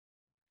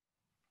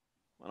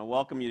I want to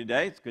welcome you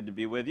today. It's good to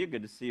be with you.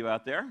 Good to see you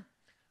out there. I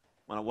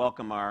want to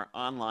welcome our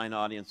online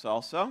audience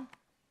also.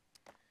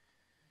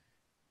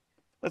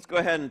 Let's go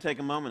ahead and take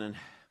a moment and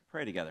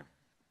pray together.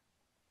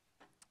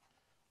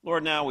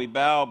 Lord, now we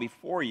bow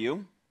before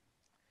you,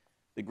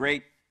 the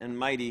great and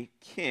mighty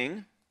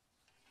King,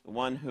 the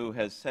one who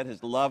has set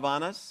his love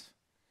on us,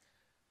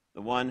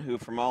 the one who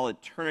from all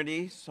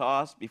eternity saw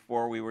us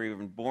before we were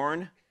even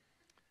born,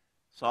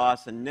 saw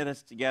us and knit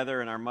us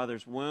together in our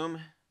mother's womb,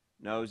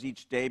 knows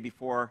each day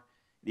before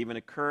it even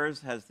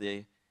occurs, has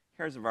the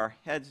hairs of our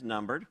heads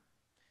numbered.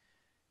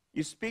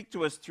 You speak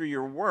to us through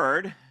your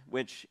word,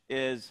 which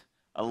is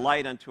a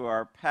light unto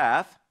our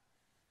path,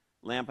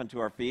 lamp unto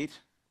our feet.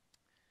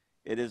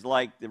 It is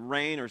like the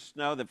rain or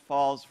snow that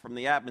falls from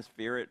the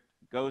atmosphere. It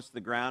goes to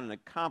the ground and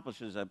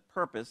accomplishes a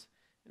purpose.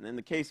 And in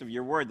the case of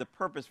your word, the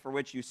purpose for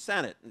which you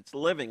sent it. It's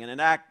living and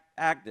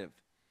active.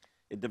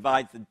 It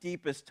divides the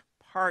deepest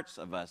parts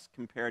of us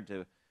compared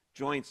to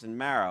joints and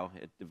marrow.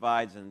 It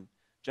divides and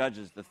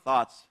judges the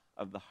thoughts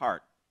of the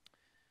heart.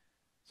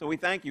 So we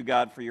thank you,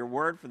 God, for your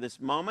word, for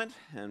this moment,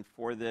 and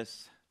for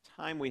this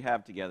time we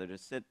have together to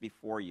sit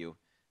before you.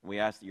 And we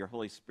ask that your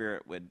Holy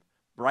Spirit would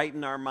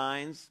brighten our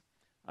minds,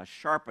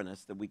 sharpen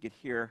us, that we could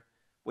hear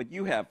what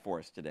you have for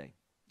us today.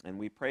 And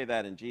we pray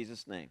that in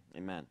Jesus' name.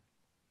 Amen.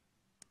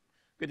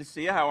 Good to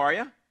see you. How are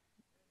you?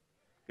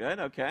 Good?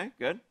 Okay,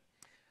 good.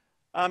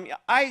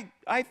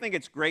 I think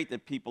it's great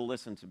that people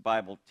listen to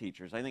Bible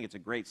teachers. I think it's a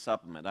great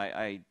supplement.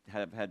 I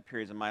have had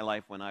periods in my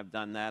life when I've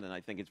done that, and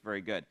I think it's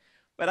very good.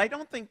 But I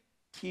don't think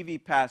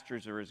TV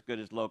pastors are as good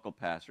as local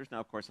pastors.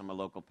 Now, of course, I'm a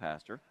local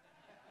pastor.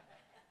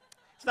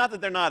 It's not that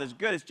they're not as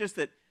good. It's just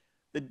that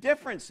the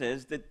difference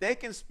is that they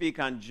can speak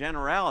on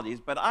generalities,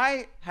 but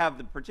I have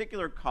the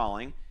particular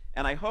calling,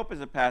 and I hope as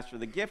a pastor,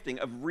 the gifting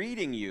of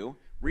reading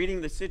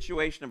the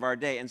situation of our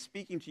day and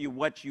speaking to you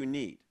what you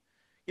need.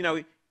 You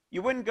know,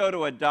 you wouldn't go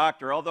to a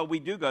doctor, although we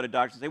do go to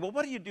doctors and say, well,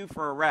 what do you do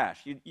for a rash?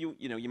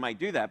 You might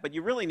do that, but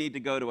you really need to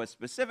go to a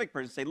specific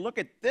person and say, look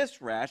at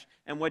this rash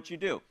and what you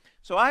do.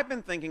 So I've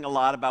been thinking a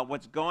lot about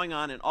what's going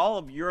on in all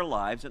of your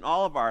lives and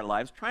all of our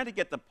lives, trying to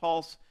get the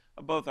pulse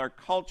of both our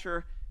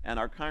culture and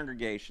our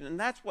congregation. And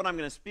that's what I'm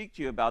going to speak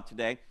to you about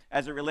today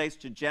as it relates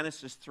to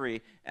Genesis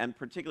 3, and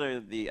particularly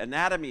the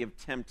anatomy of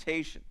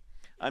temptation.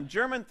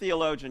 German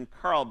theologian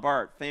Karl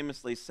Barth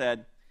famously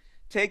said,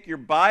 take your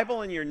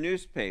Bible and your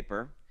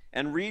newspaper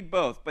and read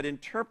both, but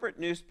interpret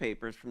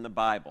newspapers from the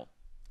Bible.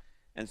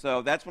 And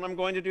so that's what I'm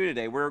going to do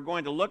today. We're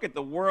going to look at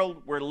the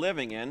world we're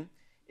living in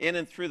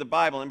and through the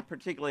Bible, and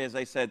particularly, as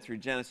I said, through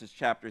Genesis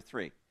chapter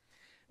 3.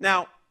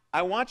 Now,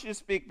 I want you to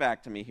speak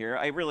back to me here.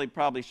 I really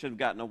probably should have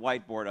gotten a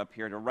whiteboard up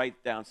here to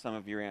write down some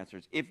of your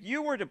answers. If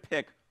you were to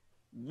pick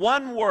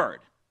one word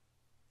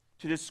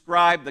to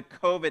describe the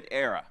COVID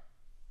era,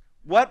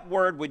 what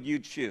word would you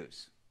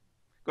choose?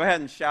 Go ahead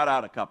and shout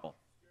out a couple.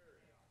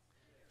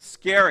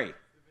 Scary.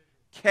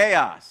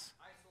 Chaos.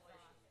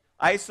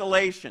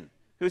 Isolation.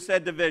 Who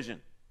said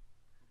division?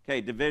 Okay,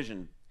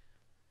 division.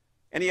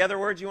 Any other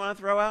words you want to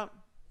throw out?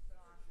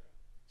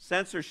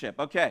 Censorship.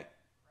 Okay.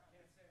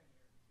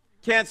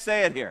 Can't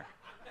say it here.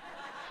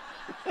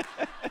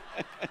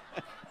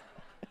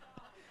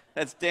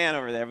 That's Dan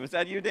over there. Was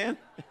that you, Dan?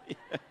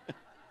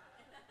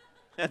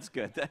 That's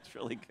good. That's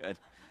really good.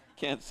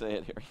 Can't say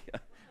it here. Yeah.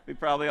 We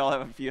probably all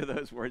have a few of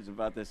those words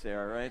about this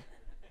era, right?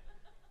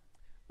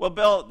 Well,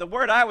 Bill, the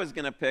word I was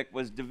going to pick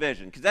was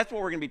division, because that's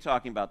what we're going to be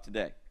talking about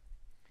today.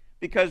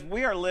 Because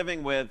we are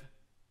living with,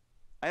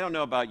 I don't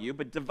know about you,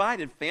 but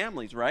divided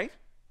families, right?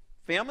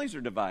 Families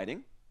are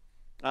dividing.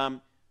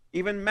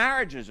 Even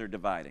marriages are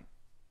dividing.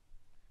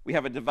 We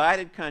have a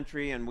divided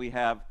country, and we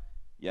have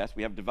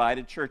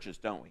divided churches,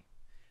 don't we?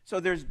 So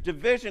there's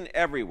division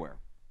everywhere.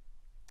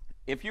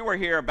 If you were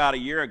here about a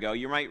year ago,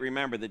 you might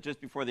remember that just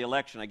before the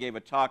election, I gave a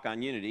talk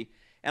on unity,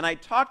 and I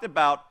talked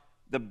about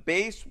the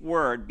base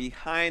word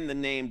behind the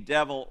name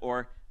devil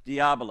or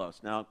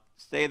diabolos. Now,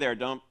 stay there.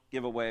 Don't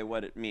give away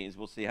what it means.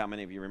 We'll see how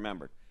many of you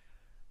remembered.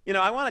 You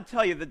know, I want to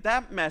tell you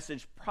that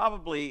message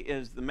probably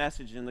is the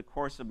message in the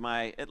course of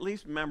my at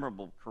least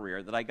memorable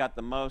career that I got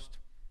the most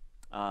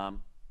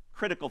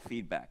critical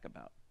feedback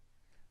about.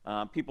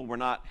 People were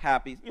not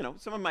happy. You know,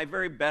 some of my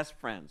very best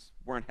friends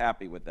weren't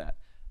happy with that.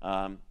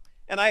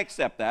 And I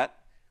accept that.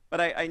 But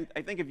I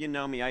think if you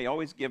know me, I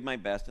always give my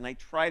best, and I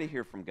try to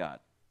hear from God.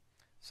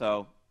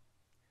 So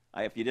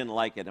if you didn't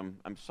like it,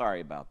 I'm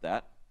sorry about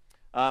that.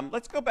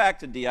 Let's go back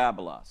to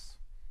diabolos.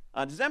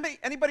 Does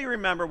anybody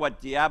remember what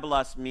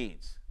diabolos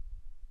means?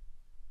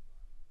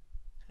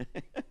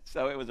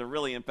 So it was a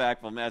really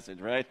impactful message,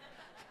 right?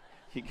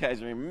 You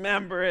guys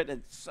remember it.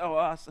 It's so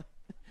awesome.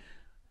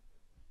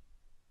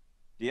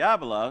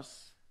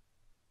 Diabolos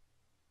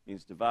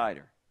means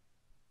divider.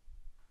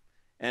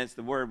 And it's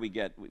the word we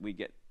get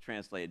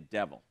translated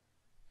devil.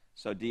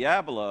 So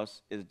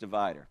diabolos is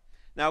divider.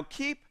 Now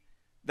keep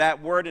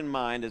that word in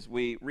mind as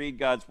we read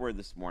God's word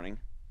this morning,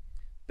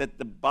 that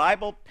the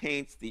Bible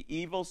paints the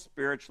evil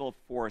spiritual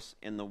force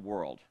in the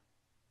world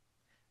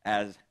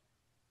as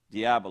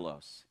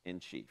diabolos in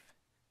chief,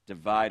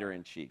 divider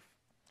in chief.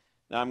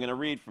 Now I'm going to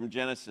read from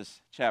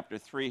Genesis chapter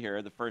 3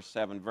 here, the first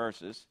 7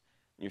 verses.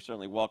 You're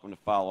certainly welcome to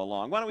follow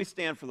along. Why don't we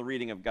stand for the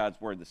reading of God's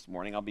Word this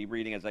morning? I'll be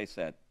reading, as I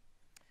said,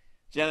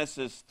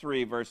 Genesis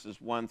 3, verses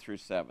 1 through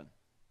 7.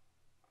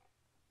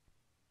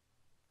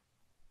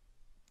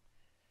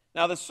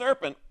 Now the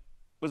serpent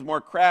was more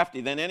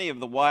crafty than any of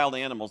the wild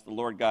animals the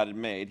Lord God had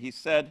made. He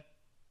said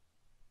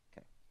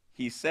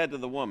to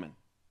the woman,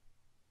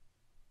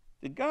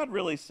 "Did God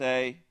really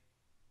say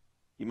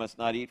you must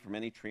not eat from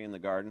any tree in the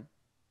garden?"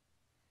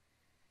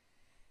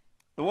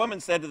 The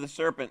woman said to the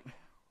serpent,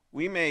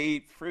 "We may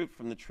eat fruit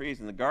from the trees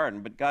in the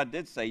garden, but God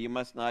did say you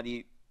must not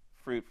eat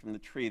fruit from the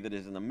tree that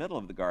is in the middle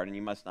of the garden.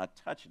 You must not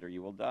touch it or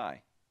you will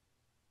die."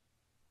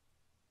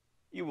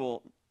 "You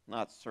will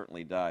not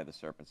certainly die," the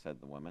serpent said to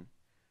the woman.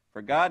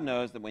 "For God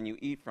knows that when you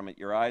eat from it,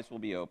 your eyes will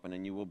be open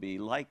and you will be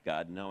like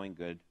God, knowing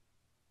good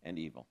and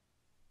evil."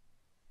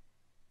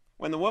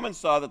 When the woman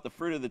saw that the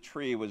fruit of the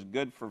tree was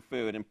good for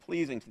food and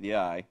pleasing to the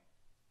eye,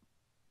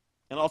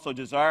 and also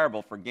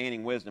desirable for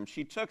gaining wisdom,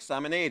 she took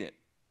some and ate it.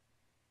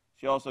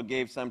 She also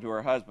gave some to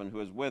her husband who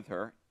was with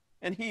her,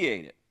 and he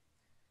ate it.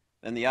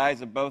 Then the eyes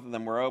of both of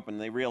them were opened,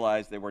 and they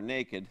realized they were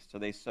naked, so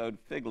they sewed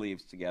fig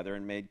leaves together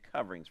and made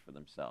coverings for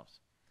themselves.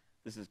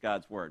 This is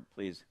God's Word.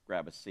 Please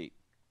grab a seat.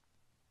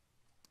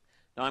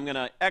 Now I'm going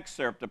to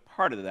excerpt a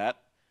part of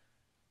that.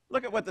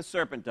 Look at what the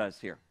serpent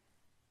does here.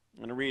 I'm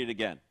going to read it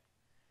again.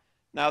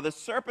 "Now the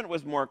serpent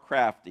was more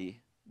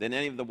crafty than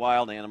any of the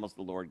wild animals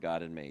the Lord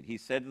God had made. He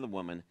said to the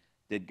woman,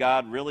 'Did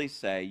God really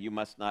say you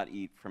must not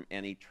eat from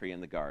any tree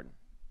in the garden?'"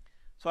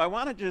 So I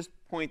want to just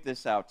point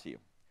this out to you.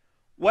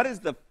 What is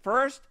the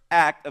first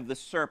act of the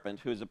serpent,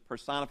 who is a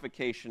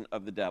personification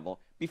of the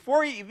devil,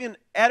 before he even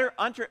utters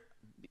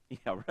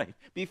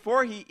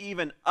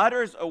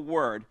a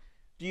word?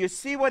 Do you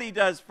see what he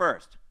does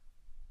first?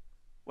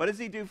 What does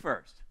he do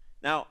first?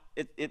 Now,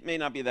 it may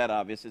not be that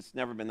obvious. It's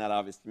never been that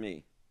obvious to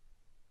me.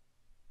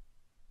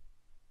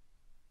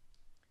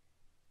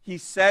 He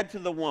said to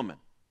the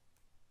woman.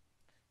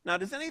 Now,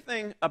 does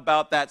anything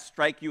about that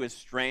strike you as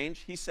strange?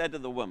 He said to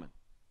the woman.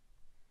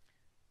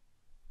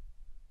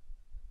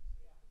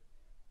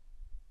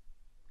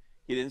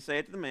 He didn't say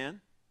it to the man.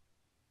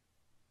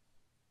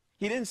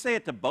 He didn't say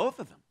it to both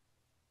of them,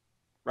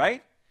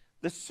 right?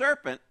 The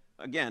serpent,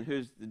 again,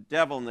 who's the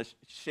devil in the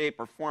shape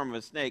or form of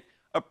a snake,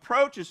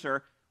 approaches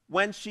her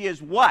when she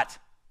is what?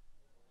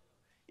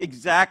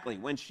 Exactly,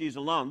 when she's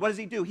alone. What does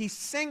he do? He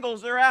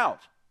singles her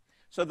out.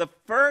 So the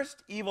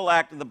first evil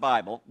act of the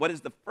Bible, what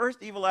is the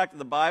first evil act of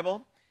the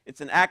Bible?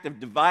 It's an act of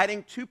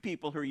dividing two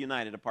people who are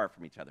united apart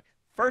from each other.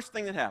 First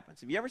thing that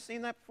happens. Have you ever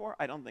seen that before?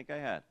 I don't think I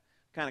had.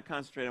 Kind of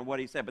concentrate on what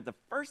he said. But the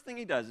first thing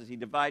he does is he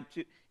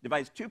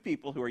divides two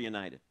people who are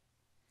united.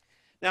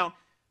 Now,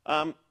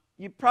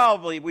 we've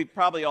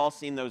probably all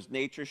seen those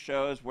nature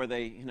shows where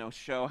they,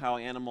 show how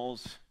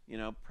animals,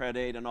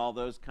 predate and all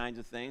those kinds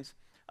of things.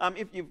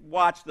 If you've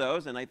watched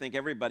those, and I think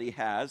everybody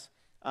has,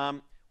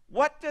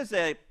 what does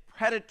a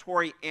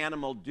predatory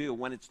animal do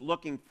when it's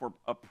looking for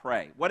a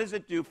prey? What does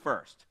it do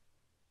first?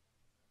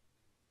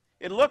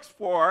 It looks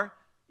for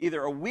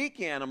either a weak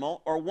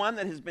animal or one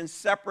that has been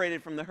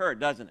separated from the herd,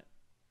 doesn't it?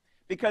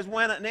 Because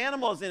when an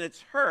animal is in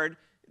its herd,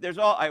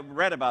 I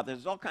read about this,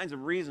 there's all kinds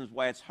of reasons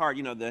why it's hard.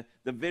 The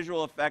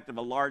visual effect of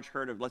a large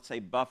herd of, let's say,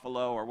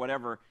 buffalo or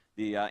whatever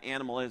the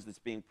animal is that's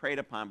being preyed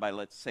upon by,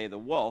 let's say, the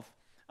wolf.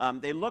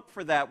 They look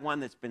for that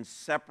one that's been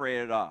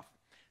separated off.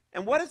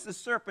 And what does the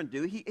serpent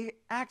do? He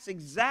acts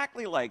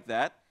exactly like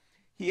that.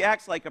 He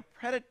acts like a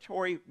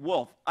predatory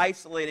wolf,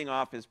 isolating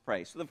off his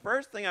prey. So the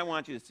first thing I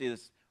want you to see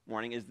this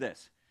morning is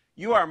this.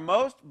 You are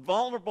most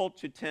vulnerable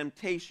to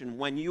temptation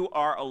when you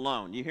are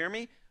alone. You hear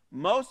me?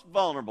 Most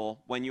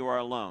vulnerable when you are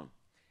alone.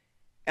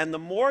 And the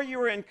more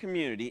you are in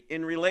community,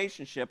 in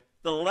relationship,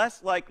 the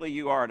less likely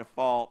you are to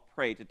fall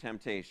prey to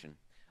temptation.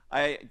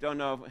 I don't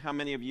know how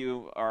many of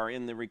you are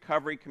in the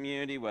recovery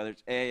community, whether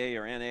it's AA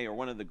or NA or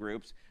one of the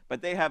groups,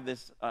 but they have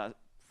this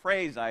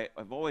phrase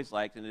I've always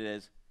liked, and it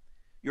is,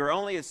 "You're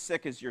only as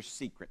sick as your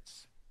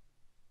secrets."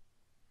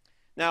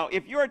 Now,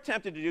 if you're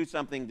tempted to do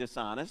something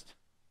dishonest,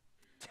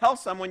 tell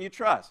someone you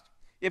trust.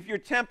 If you're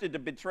tempted to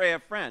betray a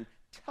friend,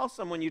 tell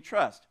someone you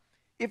trust.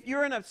 If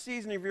you're in a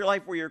season of your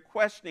life where you're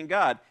questioning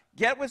God,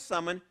 get with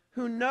someone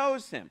who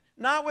knows him.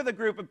 Not with a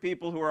group of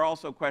people who are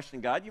also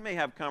questioning God. You may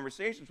have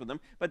conversations with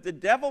them, but the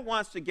devil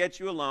wants to get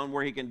you alone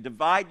where he can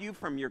divide you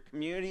from your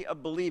community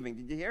of believing.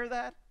 Did you hear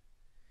that?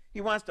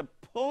 He wants to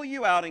pull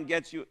you out and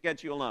get you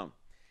alone.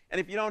 And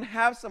if you don't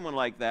have someone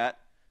like that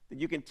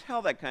you can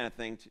tell that kind of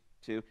thing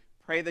to,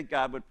 pray that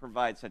God would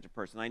provide such a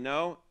person. I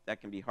know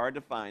that can be hard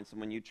to find,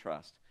 someone you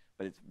trust,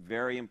 but it's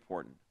very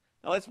important.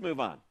 Now let's move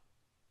on.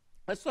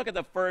 Let's look at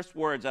the first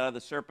words out of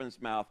the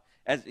serpent's mouth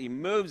as he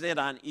moves in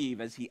on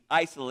Eve, as he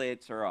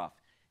isolates her off.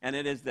 And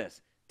it is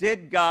this: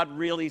 did God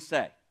really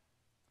say?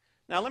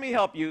 Now let me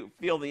help you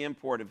feel the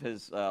import of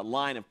his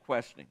line of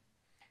questioning.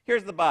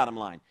 Here's the bottom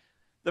line.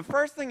 The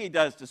first thing he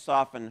does to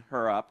soften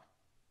her up,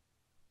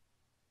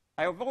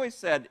 I've always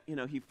said,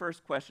 he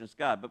first questions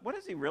God, but who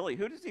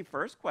does he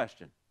first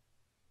question?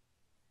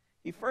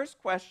 He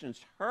first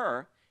questions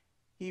her.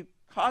 he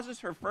causes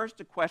her first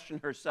to question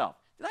herself.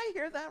 Did I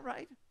hear that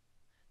right?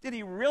 Did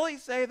he really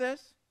say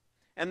this?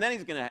 And then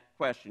he's going to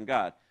question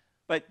God.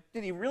 But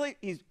did he really?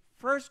 He's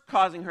first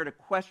causing her to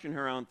question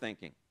her own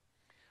thinking.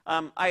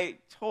 I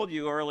told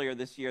you earlier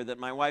this year that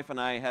my wife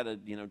and I had a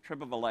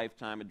trip of a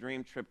lifetime, a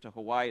dream trip to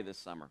Hawaii this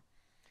summer.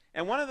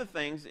 And one of the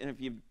things, and if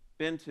you've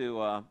been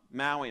to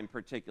Maui in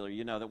particular,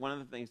 you know that one of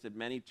the things that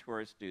many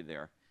tourists do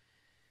there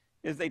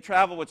is they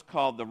travel what's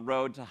called the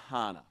Road to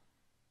Hana.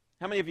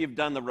 How many of you have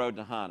done the Road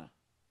to Hana?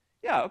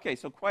 Yeah, okay,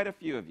 so quite a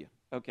few of you.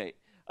 Okay,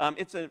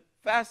 it's a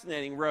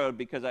fascinating road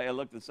because I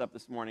looked this up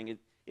this morning.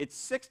 It's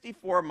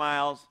 64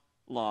 miles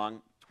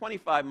long,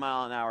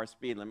 25-mile-an-hour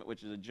speed limit,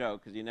 which is a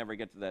joke because you never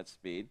get to that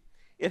speed.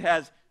 It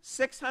has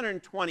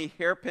 620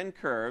 hairpin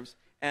curves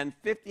and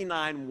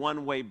 59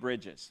 one-way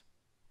bridges.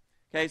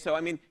 Okay, so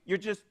I mean, you're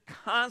just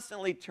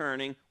constantly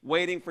turning,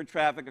 waiting for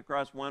traffic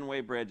across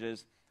one-way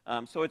bridges.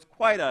 So it's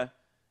quite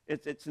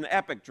it's an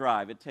epic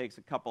drive. It takes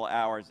a couple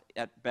hours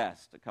at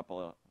best, a couple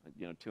of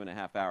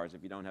 2.5 hours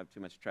if you don't have too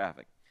much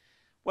traffic.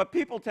 What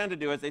people tend to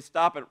do is they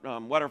stop at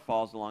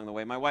waterfalls along the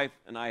way. My wife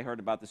and I heard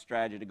about the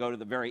strategy to go to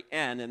the very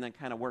end and then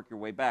kind of work your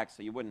way back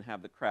so you wouldn't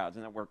have the crowds,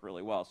 and that worked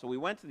really well. So we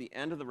went to the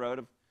end of the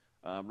road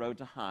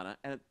to Hana,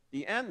 and at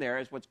the end there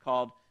is what's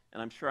called,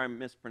 and I'm sure I'm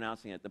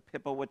mispronouncing it, the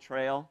Pippawa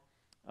Trail.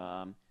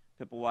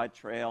 Pippawa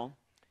Trail.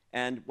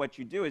 And what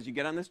you do is you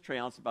get on this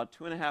trail. It's about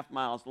 2.5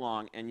 miles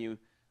long, and you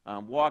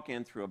walk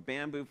in through a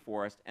bamboo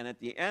forest. And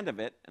at the end of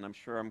it, and I'm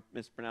sure I'm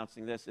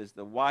mispronouncing this, is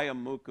the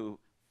Waiamuku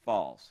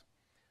Falls.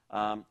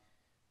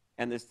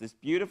 And this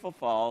beautiful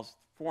falls,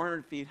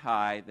 400 feet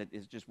high, that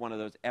is just one of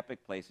those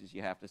epic places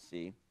you have to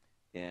see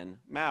in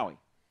Maui.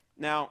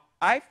 Now,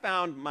 I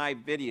found my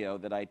video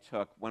that I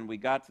took when we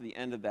got to the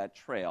end of that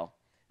trail.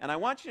 And I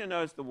want you to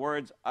notice the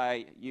words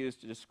I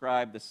used to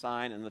describe the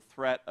sign and the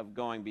threat of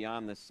going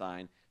beyond this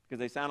sign, because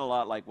they sound a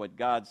lot like what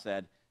God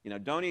said,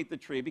 don't eat the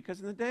tree, because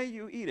in the day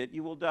you eat it,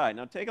 you will die.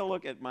 Now take a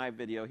look at my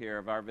video here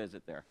of our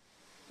visit there.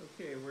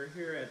 Okay, we're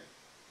here at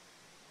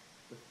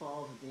the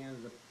falls at the end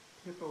of the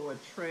Pippawa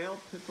Trail,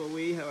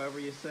 Pippawi, however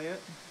you say it.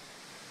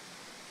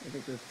 I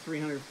think there's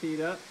 300 feet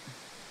up.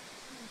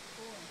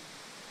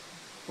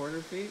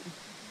 400 feet.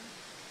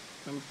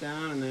 Comes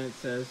down and then it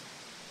says,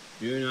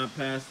 "Do not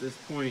pass this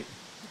point.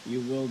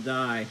 You will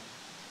die."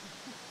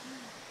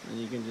 And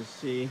you can just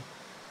see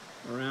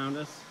around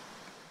us.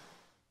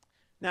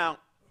 Now,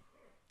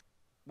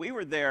 we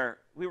were there,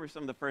 we were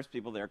some of the first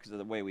people there because of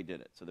the way we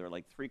did it. So there were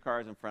like 3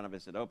 cars in front of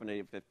us. It opened at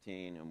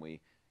 8:15, and we,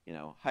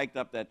 hiked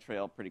up that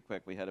trail pretty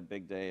quick. We had a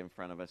big day in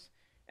front of us.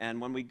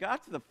 And when we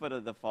got to the foot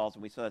of the falls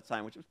and we saw that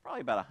sign, which was probably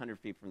about 100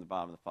 feet from the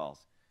bottom of the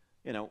falls,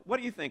 what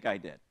do you think I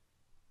did?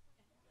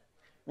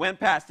 Went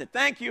past it.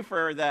 Thank you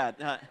for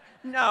that.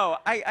 No,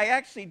 I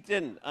actually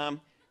didn't.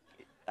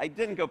 I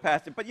didn't go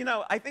past it. But,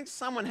 I think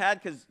someone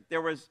had, because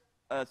there was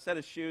a set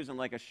of shoes and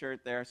like a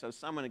shirt there, so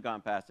someone had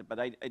gone past it. But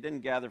I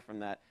didn't gather from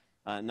that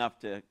enough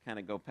to kind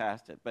of go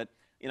past it. But,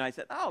 I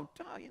said, oh,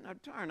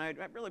 darn, I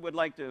really would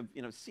like to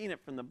have, seen it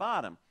from the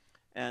bottom.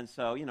 And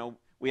so,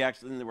 we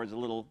actually, then there was a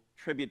little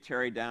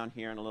tributary down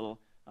here and a little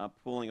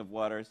pooling of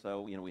water.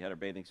 So, we had our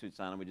bathing suits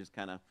on and we just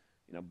kind of,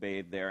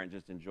 bathed there and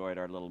just enjoyed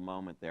our little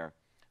moment there.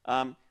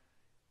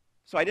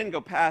 So I didn't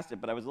go past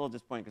it, but I was a little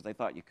disappointed because I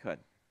thought you could.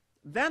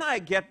 Then I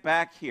get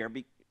back here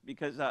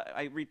because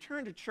I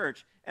returned to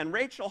church, and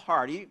Rachel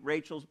Hardy,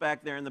 Rachel's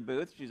back there in the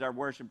booth, she's our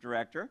worship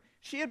director.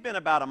 She had been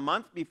about a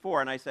month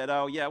before, and I said,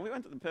 oh, yeah, we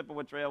went to the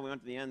Pippawa Trail, we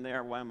went to the end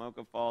there,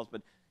 Waiamuku Falls,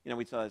 but,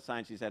 we saw that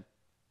sign. She said,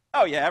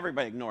 oh, yeah,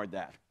 everybody ignored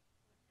that.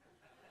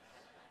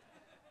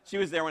 She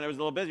was there when it was a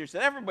little busier. She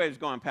said, everybody was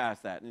going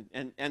past that,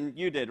 and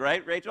you did,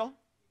 right, Rachel?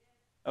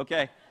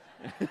 Okay.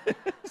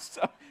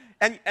 So,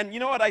 and you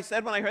know what I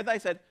said when I heard that? I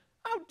said,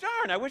 oh,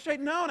 darn, I wish I'd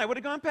known. I would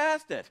have gone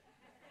past it.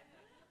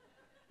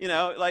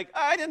 Like,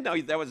 I didn't know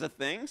that was a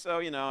thing, so,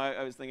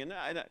 I was thinking, no,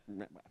 I don't.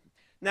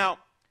 Now,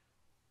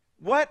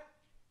 what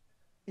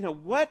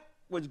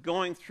was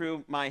going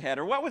through my head,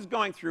 or what was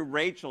going through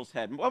Rachel's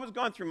head, and what was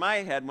going through my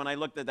head when I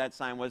looked at that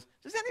sign was,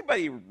 does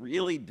anybody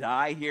really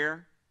die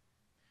here?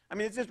 I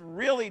mean, is this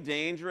really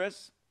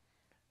dangerous?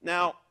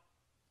 Now,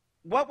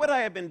 what would I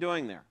have been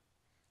doing there?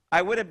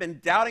 I would have been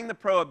doubting the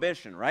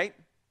prohibition, right?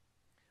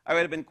 I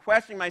would have been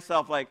questioning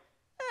myself like,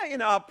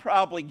 I'll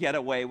probably get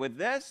away with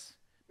this.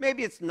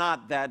 Maybe it's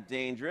not that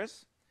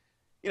dangerous.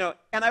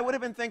 And I would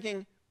have been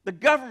thinking, the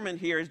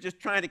government here is just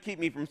trying to keep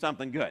me from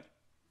something good.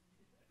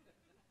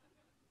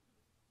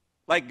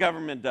 Like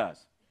government does.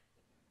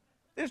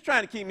 They're just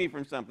trying to keep me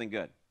from something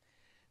good.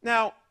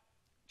 Now,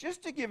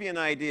 just to give you an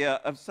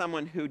idea of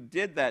someone who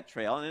did that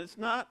trail, and it's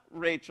not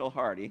Rachel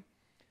Hardy,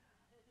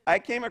 I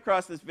came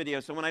across this video,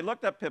 so when I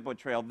looked up Pippawa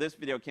Trail, this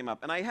video came up.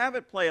 And I have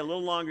it play a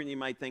little longer than you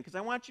might think, because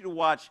I want you to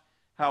watch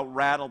how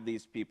rattled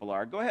these people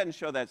are. Go ahead and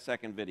show that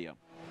second video.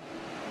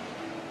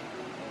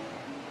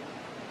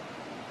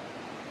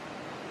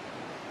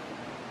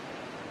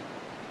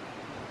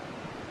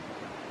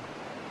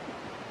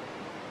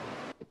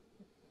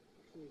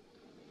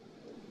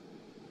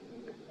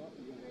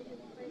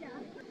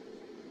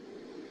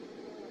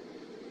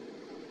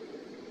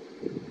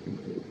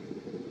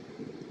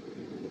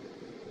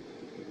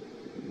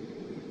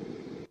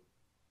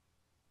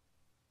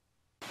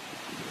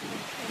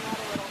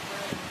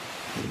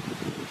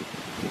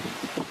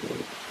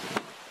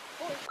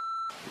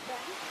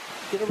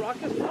 the rock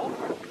just fell?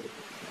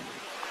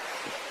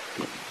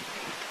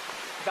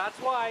 That's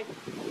why.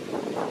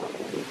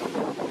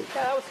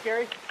 Yeah, that was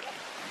scary.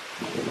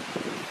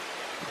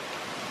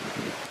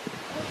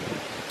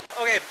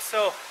 Okay,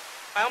 so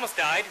I almost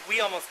died.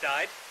 We almost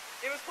died.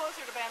 It was closer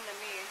to Ben than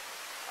me.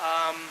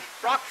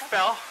 Rock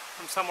fell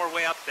from somewhere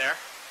way up there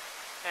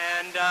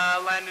and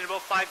landed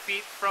about 5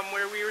 feet from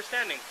where we were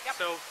standing. Yep.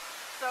 So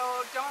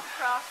don't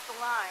cross the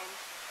line.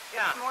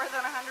 Yeah. It's more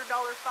than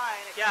 $100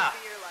 fine. It Yeah. could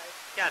be your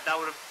life. yeah, that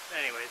would have.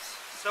 Anyways,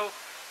 so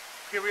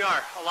here we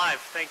are, alive.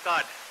 Thank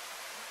God.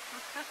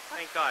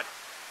 Thank God.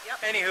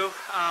 Yep. Anywho,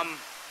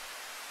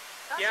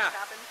 That yeah. just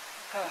happened.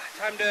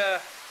 Time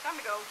to Time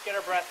to go. get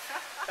our breath.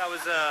 That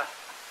was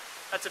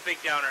that's a big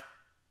downer.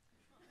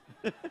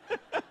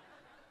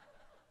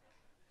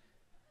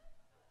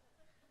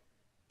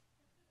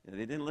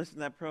 They didn't listen to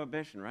that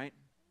prohibition, right?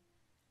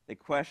 They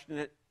questioned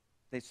it.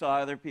 They saw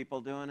other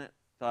people doing it,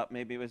 thought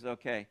maybe it was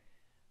okay.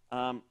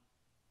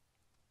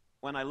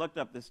 When I looked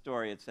up this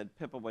story, it said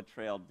Pippawa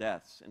Trail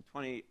deaths. In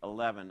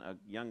 2011, a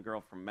young girl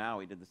from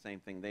Maui did the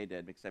same thing they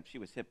did, except she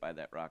was hit by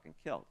that rock and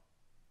killed.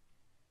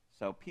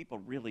 So people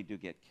really do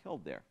get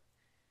killed there.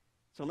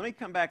 So let me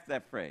come back to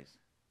that phrase.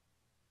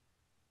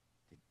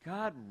 Did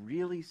God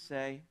really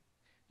say?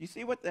 Do you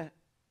see what the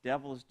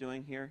devil is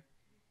doing here?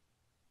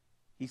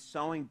 He's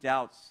sowing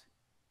doubts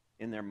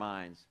in their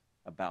minds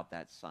about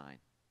that sign.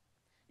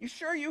 You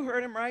sure you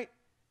heard him right?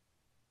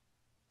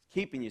 It's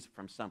keeping you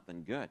from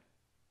something good.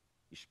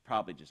 You should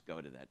probably just go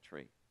to that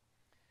tree.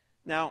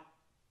 Now,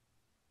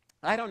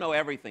 I don't know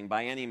everything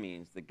by any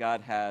means that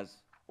God has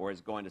or is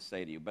going to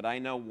say to you, but I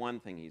know one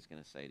thing he's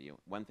going to say to you.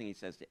 One thing he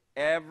says to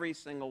every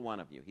single one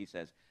of you. He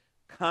says,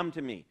 come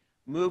to me,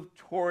 move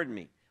toward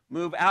me,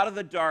 move out of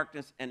the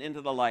darkness and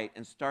into the light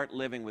and start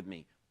living with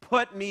me.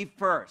 Put me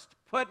first.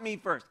 Put me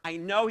first. I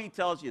know he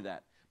tells you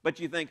that,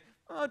 but you think,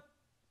 oh,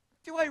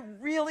 do I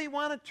really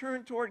want to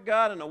turn toward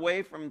God and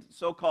away from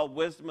so-called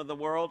wisdom of the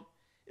world?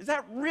 Is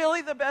that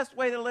really the best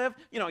way to live?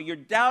 You know, you're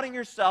doubting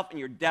yourself and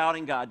you're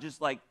doubting God, just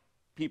like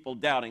people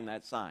doubting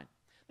that sign.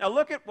 Now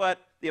look at what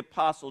the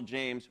Apostle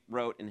James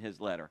wrote in his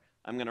letter.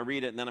 I'm going to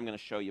read it and then I'm going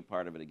to show you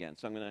part of it again.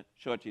 So I'm going to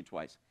show it to you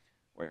twice,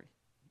 where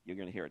you're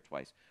going to hear it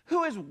twice.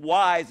 Who is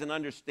wise and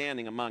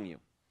understanding among you?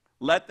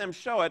 Let them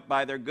show it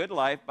by their good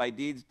life, by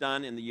deeds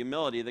done in the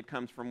humility that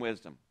comes from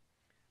wisdom.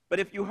 But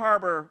if you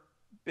harbor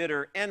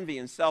bitter envy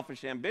and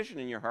selfish ambition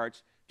in your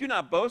hearts, do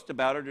not boast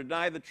about or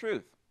deny the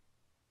truth.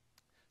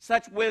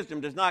 Such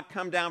wisdom does not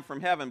come down from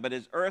heaven, but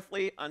is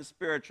earthly,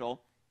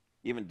 unspiritual,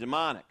 even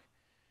demonic.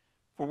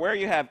 For where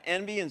you have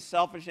envy and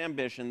selfish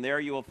ambition, there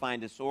you will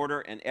find disorder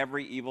and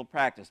every evil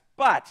practice.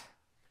 But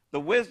the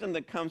wisdom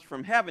that comes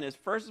from heaven is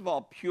first of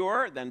all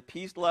pure, then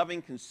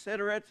peace-loving,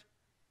 considerate,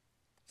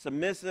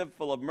 submissive,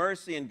 full of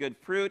mercy and good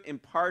fruit,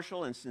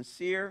 impartial and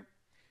sincere.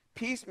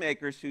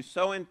 Peacemakers who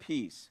sow in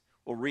peace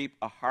will reap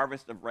a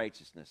harvest of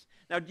righteousness.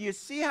 Now, do you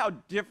see how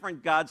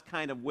different God's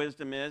kind of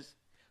wisdom is?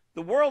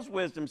 The world's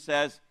wisdom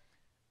says,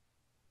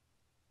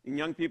 and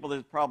young people, this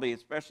is probably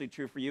especially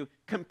true for you,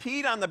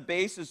 compete on the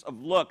basis of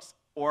looks,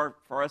 or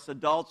for us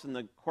adults in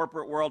the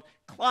corporate world,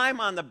 climb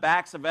on the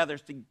backs of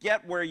others to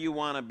get where you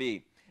want to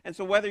be. And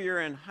so whether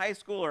you're in high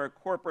school or a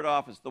corporate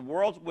office, the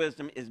world's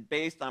wisdom is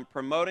based on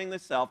promoting the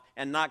self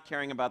and not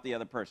caring about the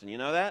other person. You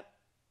know that?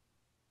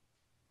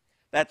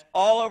 That's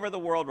all over the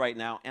world right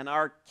now, and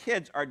our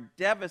kids are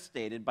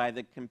devastated by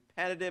the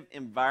competitive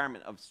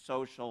environment of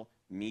social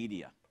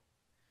media,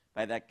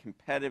 by that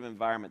competitive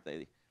environment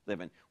they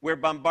live in. We're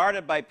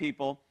bombarded by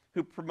people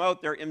who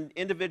promote their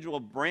individual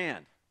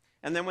brand,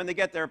 and then when they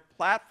get their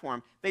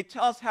platform, they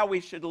tell us how we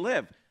should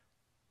live.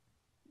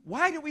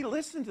 Why do we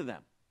listen to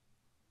them?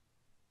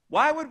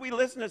 Why would we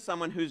listen to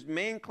someone whose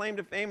main claim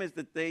to fame is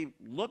that they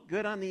look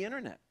good on the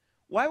internet?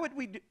 Why would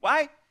we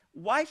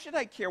why should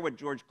I care what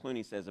George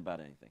Clooney says about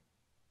anything?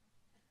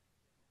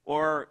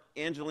 Or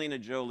Angelina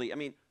Jolie? I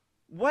mean,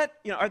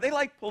 are they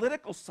like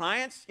political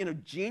science,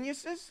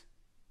 geniuses?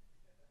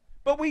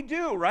 But we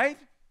do, right?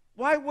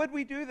 Why would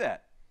we do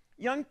that?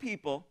 Young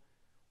people,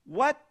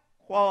 what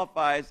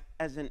qualifies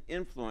as an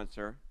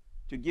influencer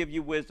to give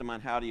you wisdom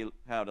on how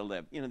to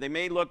live? They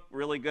may look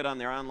really good on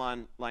their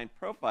online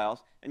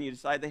profiles, and you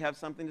decide they have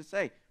something to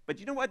say. But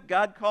you know what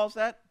God calls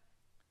that?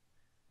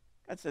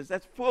 God says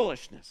that's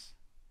foolishness.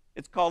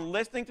 It's called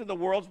listening to the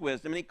world's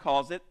wisdom, and he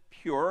calls it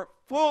pure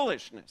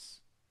foolishness.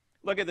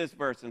 Look at this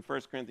verse in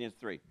 1 Corinthians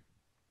 3.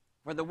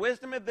 For the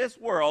wisdom of this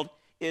world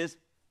is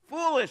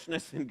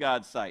foolishness in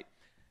God's sight.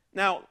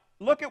 Now,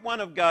 look at one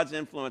of God's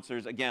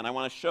influencers. Again, I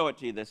want to show it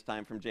to you this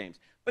time from James.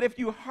 But if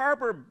you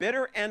harbor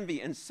bitter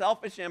envy and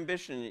selfish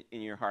ambition in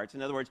your hearts,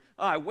 in other words,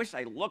 oh, I wish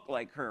I looked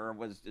like her, or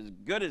was as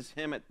good as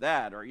him at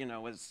that, or,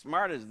 as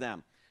smart as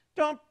them,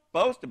 don't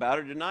boast about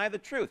or deny the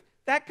truth.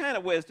 That kind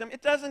of wisdom,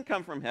 it doesn't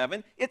come from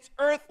heaven. It's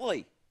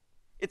earthly.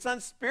 It's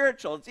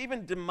unspiritual. It's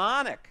even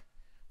demonic.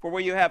 For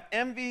where you have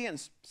envy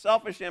and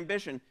selfish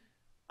ambition,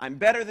 I'm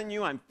better than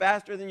you, I'm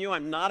faster than you,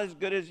 I'm not as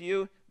good as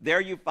you, there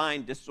you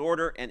find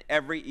disorder and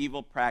every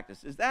evil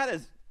practice. Is that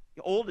as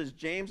old as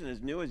James and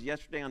as new as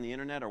yesterday on the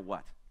internet, or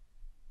what?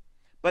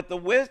 But the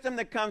wisdom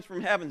that comes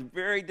from heaven is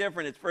very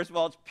different. It's, first of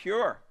all, it's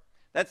pure.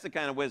 That's the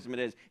kind of wisdom it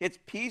is. It's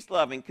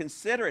peace-loving,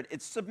 considerate.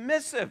 It's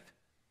submissive.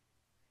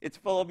 It's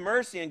full of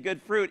mercy and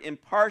good fruit,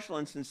 impartial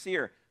and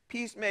sincere.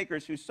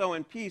 Peacemakers who sow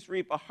in peace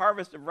reap a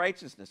harvest of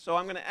righteousness. So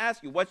I'm going to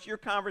ask you, what's your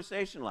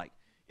conversation like?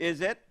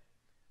 Is it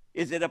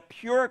a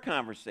pure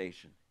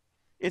conversation?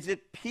 Is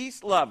it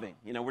peace-loving?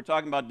 You know, we're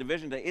talking about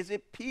division today. Is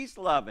it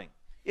peace-loving?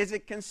 Is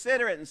it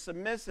considerate and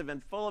submissive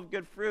and full of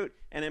good fruit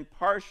and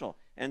impartial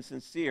and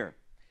sincere?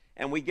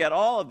 And we get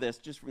all of this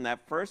just from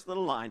that first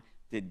little line,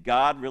 did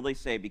God really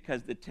say?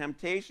 Because the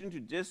temptation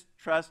to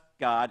distrust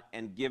God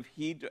and give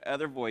heed to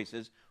other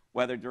voices,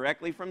 whether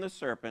directly from the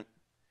serpent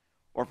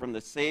or from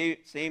the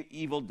same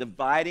evil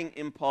dividing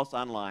impulse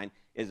online,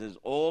 is as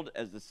old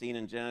as the scene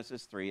in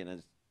Genesis 3 and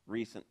as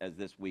recent as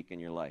this week in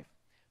your life.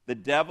 The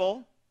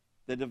devil,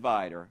 the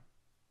divider,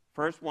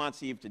 first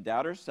wants Eve to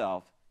doubt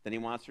herself, then he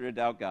wants her to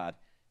doubt God.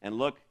 And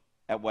look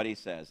at what he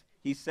says.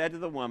 He said to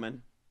the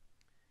woman,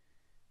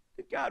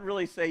 did God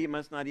really say you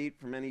must not eat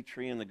from any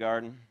tree in the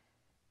garden?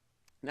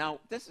 Now,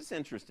 this is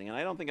interesting, and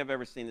I don't think I've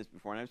ever seen this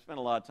before, and I've spent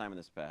a lot of time in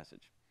this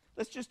passage.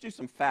 Let's just do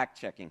some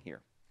fact-checking here.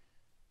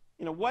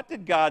 You know, what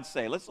did God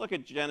say? Let's look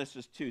at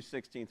Genesis 2,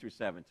 16 through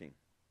 17.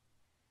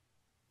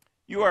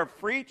 You are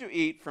free to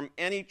eat from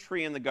any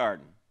tree in the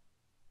garden,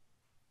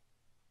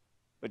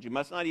 but you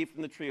must not eat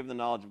from the tree of the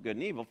knowledge of good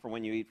and evil, for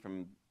when you eat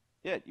from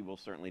it, you will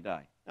certainly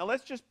die. Now,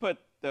 let's just put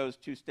those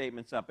two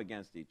statements up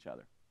against each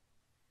other.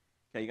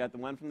 Okay, you got the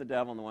one from the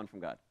devil and the one from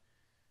God.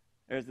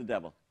 There's the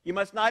devil. You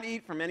must not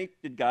eat from any,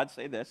 did God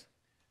say this?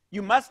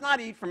 You must not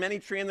eat from any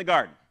tree in the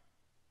garden.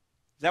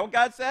 Is that what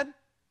God said?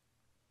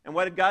 And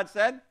what did God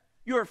said?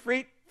 You are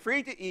free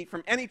to eat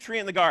from any tree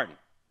in the garden.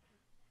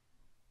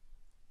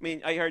 I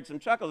mean, I heard some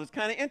chuckles. It's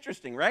kind of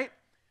interesting, right?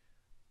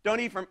 Don't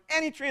eat from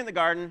any tree in the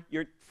garden.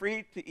 You're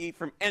free to eat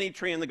from any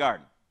tree in the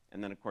garden.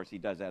 And then, of course, he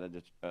does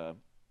add a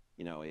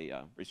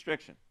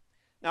restriction.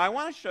 Now, I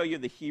want to show you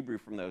the Hebrew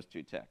from those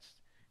two texts.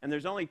 And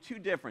there's only two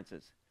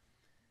differences.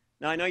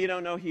 Now, I know you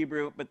don't know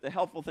Hebrew, but the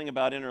helpful thing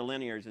about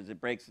interlinears is it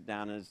breaks it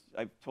down. As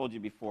I've told you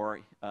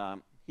before,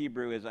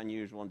 Hebrew is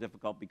unusual and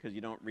difficult because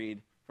you don't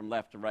read from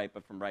left to right,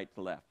 but from right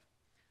to left.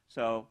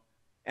 So,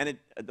 and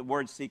the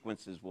word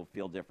sequences will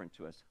feel different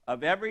to us.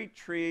 Of every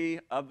tree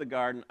of the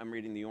garden, I'm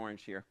reading the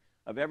orange here,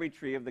 of every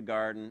tree of the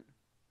garden,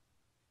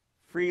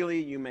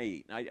 freely you may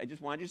eat. Now, I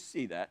just want you to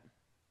see that.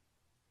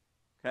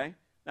 Okay?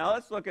 Now,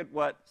 let's look at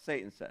what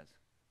Satan says.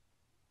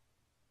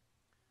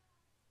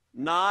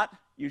 Not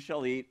you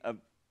shall eat of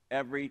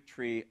every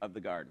tree of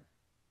the garden.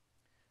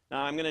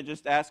 Now, I'm going to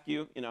just ask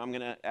you, I'm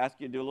going to ask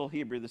you to do a little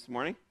Hebrew this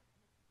morning.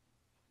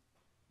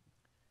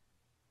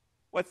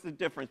 What's the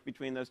difference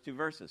between those two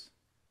verses?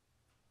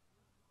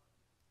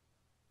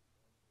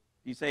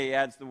 You say he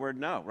adds the word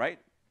no, right?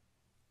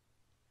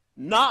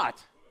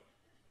 Not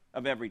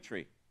of every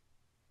tree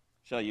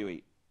shall you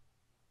eat.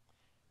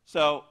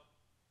 So,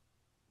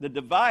 the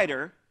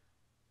divider,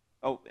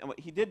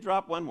 he did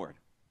drop one word.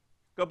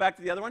 Go back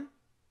to the other one.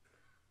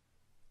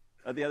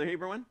 The other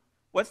Hebrew one.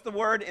 What's the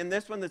word in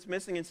this one that's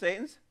missing in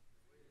Satan's?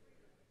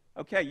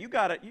 Okay, you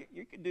got it.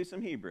 You can do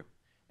some Hebrew.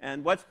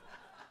 And what's...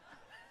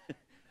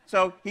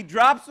 So he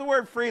drops the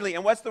word freely,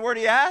 and what's the word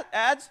he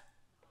adds?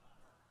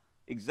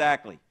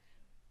 Exactly.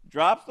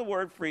 Drops the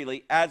word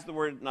freely, adds the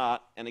word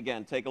not, and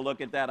again, take a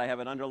look at that. I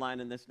have it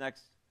underlined in this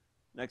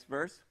next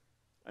verse,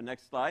 or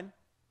next slide.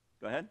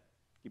 Go ahead.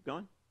 Keep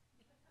going.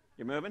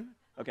 You're moving?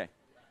 Okay.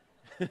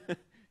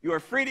 You are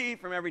free to eat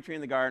from every tree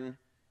in the garden.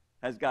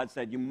 As God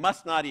said, you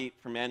must not eat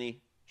from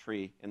any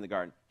tree in the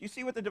garden. Do you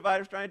see what the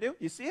divider's trying to do?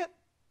 You see it?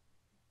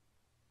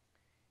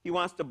 He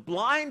wants to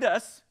blind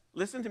us.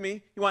 Listen to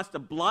me. He wants to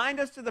blind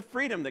us to the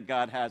freedom that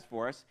God has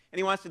for us, and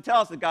he wants to tell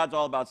us that God's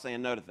all about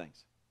saying no to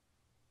things.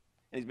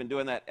 And he's been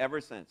doing that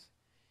ever since.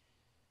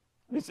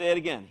 Let me say it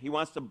again. He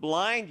wants to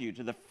blind you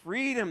to the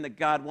freedom that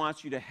God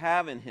wants you to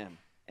have in him,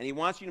 and he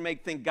wants you to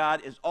think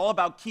God is all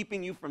about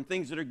keeping you from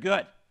things that are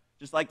good,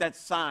 just like that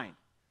sign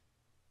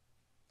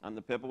on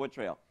the Pippawood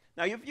Trail.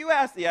 Now, if you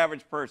ask the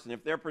average person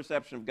if their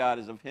perception of God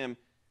is of him,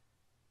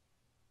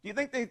 do you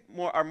think they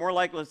are more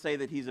likely to say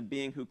that he's a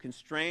being who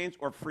constrains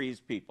or frees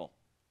people?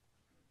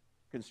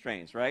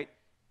 Constrains, right?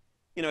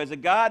 Is a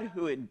God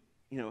who,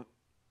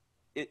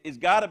 is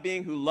God a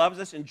being who loves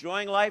us,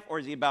 enjoying life, or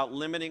is he about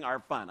limiting our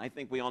fun? I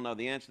think we all know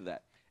the answer to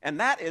that. And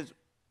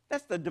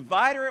that's the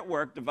divider at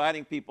work,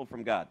 dividing people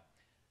from God.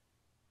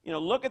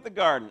 Look at the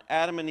garden,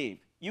 Adam and Eve.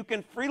 You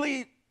can freely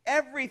eat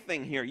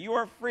everything here. You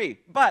are free.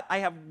 But I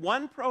have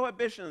one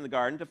prohibition in the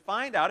garden to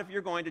find out if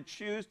you're going to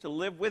choose to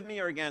live with me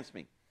or against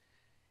me.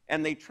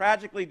 And they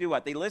tragically do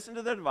what? They listen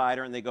to the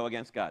divider and they go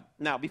against God.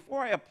 Now,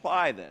 before I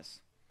apply this,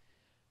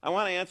 I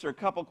want to answer a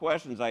couple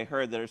questions I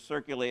heard that are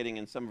circulating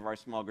in some of our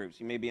small groups.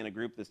 You may be in a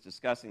group that's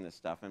discussing this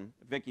stuff. And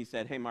Vicki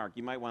said, hey, Mark,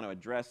 you might want to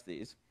address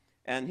these.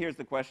 And here's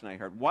the question I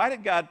heard. Why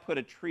did God put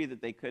a tree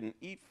that they couldn't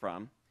eat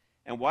from?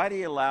 And why did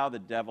he allow the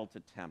devil to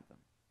tempt them?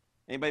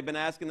 Anybody been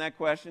asking that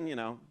question?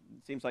 It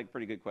seems like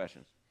pretty good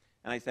questions.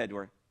 And I said to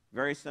her,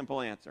 very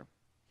simple answer.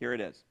 Here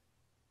it is.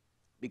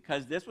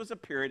 Because this was a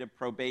period of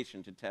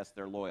probation to test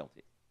their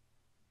loyalty.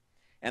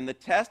 And the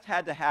test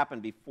had to happen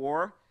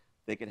before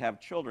they could have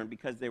children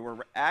because they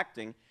were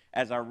acting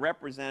as our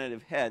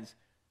representative heads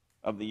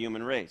of the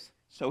human race.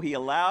 So he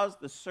allows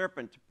the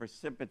serpent to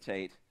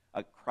precipitate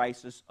a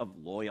crisis of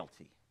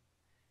loyalty.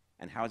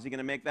 And how is he going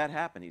to make that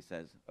happen? He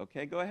says,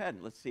 okay, go ahead.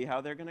 Let's see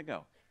how they're going to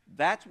go.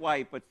 That's why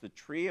he puts the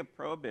tree of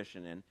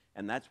prohibition in,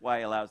 and that's why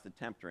he allows the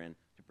tempter in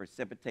to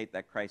precipitate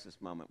that crisis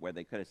moment where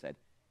they could have said,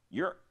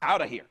 you're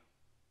out of here.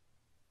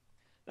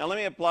 Now, let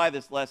me apply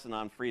this lesson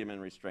on freedom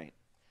and restraint.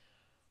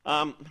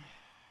 You're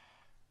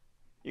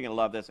going to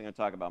love this. I'm going to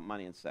talk about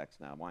money and sex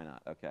now. Why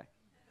not? Okay.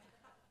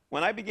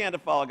 When I began to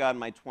follow God in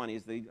my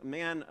 20s, a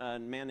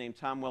man named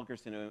Tom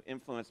Wilkerson, who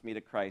influenced me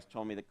to Christ,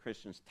 told me that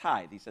Christians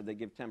tithe. He said they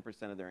give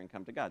 10% of their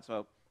income to God.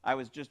 So I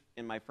was just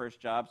in my first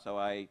job, so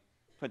I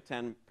put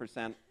 10%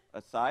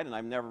 aside, and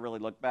I've never really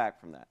looked back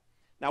from that.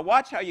 Now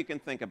watch how you can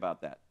think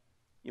about that.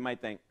 You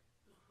might think,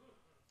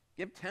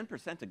 give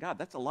 10% to God.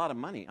 That's a lot of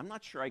money. I'm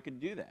not sure I could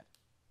do that.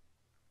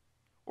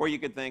 Or you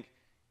could think,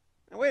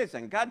 wait a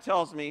second. God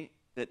tells me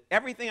that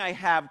everything I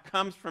have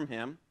comes from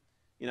him.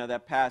 You know,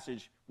 that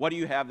passage, what do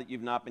you have that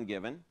you've not been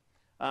given?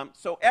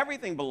 So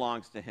everything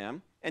belongs to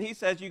him. And he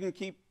says you can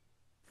keep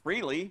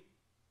freely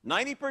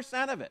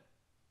 90% of it.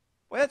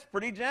 Well, that's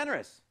pretty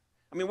generous.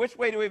 I mean, which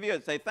way do we view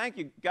it? Say, thank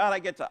you, God, I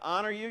get to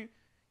honor you.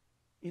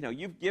 You know,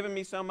 you've given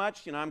me so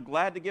much. You know, I'm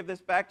glad to give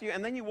this back to you.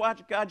 And then you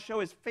watch God show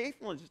his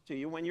faithfulness to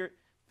you when you're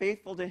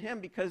faithful to him,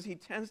 because he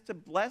tends to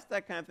bless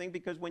that kind of thing,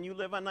 because when you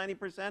live on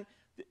 90%,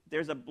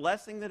 there's a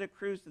blessing that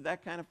accrues to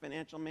that kind of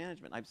financial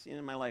management. I've seen it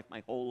in my life,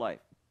 my whole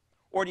life.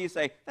 Or do you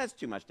say, that's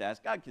too much to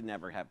ask. God can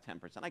never have 10%.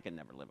 I can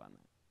never live on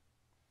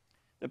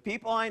that. The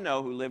people I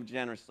know who live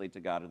generously to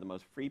God are the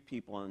most free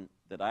people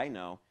that I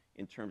know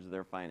in terms of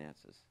their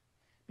finances,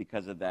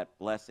 because of that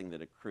blessing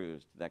that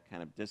accrues to that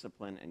kind of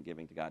discipline and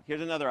giving to God.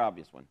 Here's another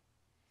obvious one.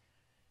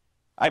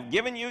 I've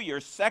given you your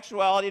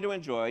sexuality to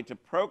enjoy, to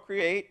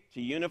procreate,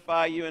 to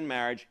unify you in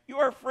marriage. You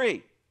are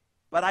free.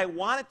 But I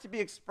want it to be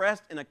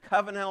expressed in a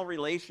covenantal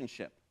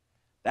relationship.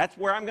 That's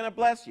where I'm going to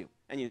bless you.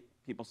 And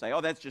people say,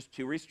 oh, that's just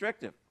too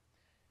restrictive.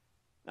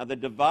 Now, the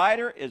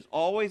divider is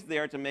always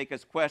there to make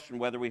us question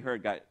whether we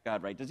heard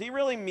God right. Does he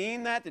really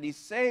mean that? Did he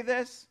say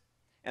this?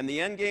 And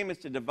the end game is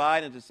to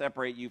divide and to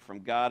separate you from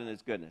God and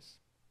his goodness.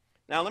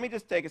 Now, let me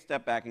just take a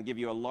step back and give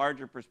you a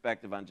larger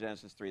perspective on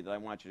Genesis 3 that I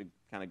want you to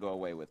kind of go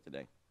away with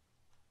today.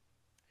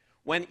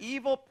 When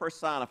evil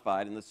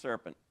personified in the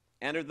serpent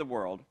entered the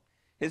world,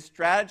 his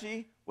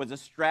strategy was a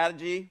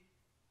strategy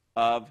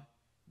of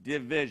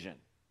division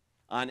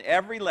on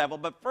every level.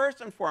 But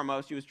first and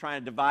foremost, he was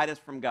trying to divide us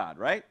from God,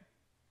 right?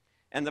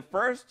 And the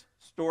first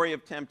story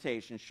of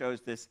temptation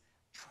shows this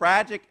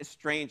tragic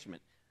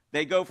estrangement.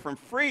 They go from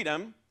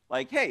freedom,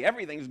 like, hey,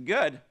 everything's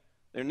good,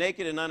 they're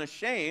naked and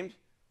unashamed,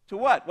 to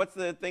what? What's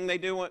the thing they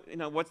do? You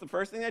know, what's the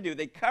first thing they do?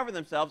 They cover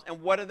themselves,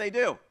 and what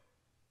do?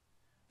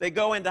 They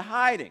go into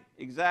hiding,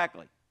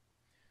 exactly.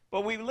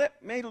 But we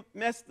may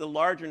miss the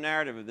larger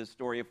narrative of this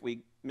story if we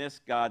miss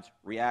God's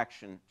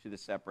reaction to the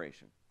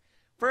separation.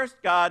 First,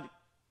 God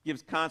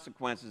gives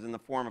consequences in the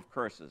form of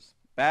curses.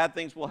 Bad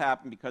things will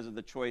happen because of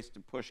the choice to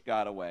push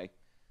God away,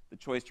 the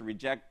choice to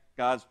reject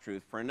God's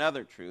truth for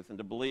another truth, and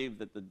to believe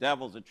that the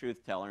devil's a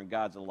truth teller and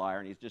God's a liar,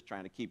 and he's just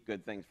trying to keep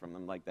good things from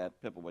them, like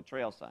that Pippawood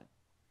Trail sign.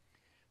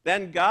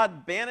 Then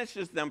God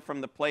banishes them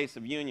from the place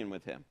of union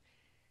with him.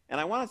 And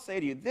I want to say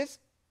to you, this,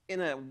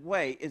 in a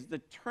way, is the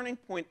turning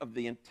point of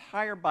the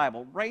entire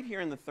Bible, right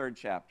here in the 3rd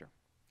chapter.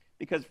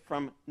 Because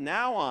from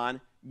now on,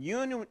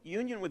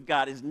 union with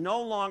God is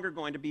no longer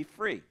going to be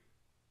free.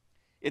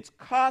 It's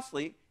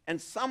costly,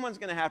 and someone's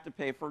going to have to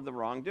pay for the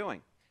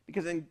wrongdoing.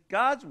 Because in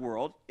God's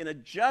world, in a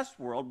just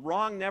world,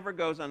 wrong never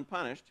goes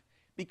unpunished,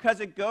 because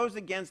it goes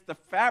against the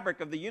fabric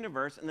of the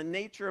universe and the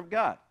nature of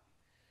God.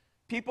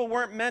 People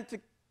weren't meant to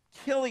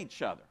kill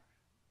each other.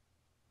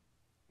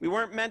 We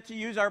weren't meant to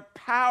use our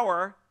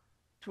power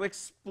to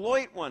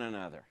exploit one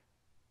another.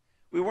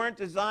 We weren't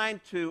designed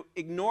to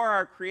ignore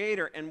our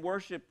Creator and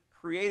worship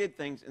created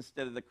things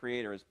instead of the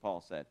Creator, as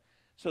Paul said.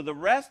 So the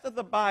rest of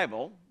the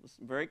Bible,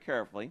 listen very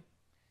carefully,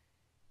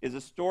 is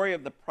a story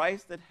of the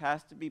price that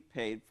has to be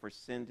paid for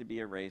sin to be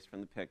erased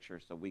from the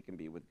picture so we can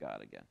be with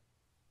God again.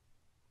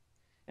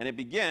 And it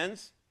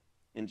begins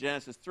in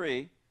Genesis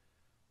 3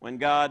 when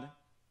God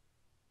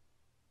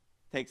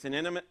takes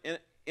an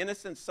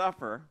innocent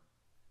sufferer,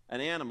 an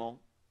animal,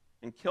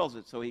 and kills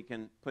it so he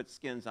can put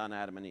skins on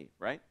Adam and Eve,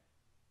 right?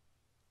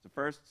 It's the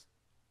first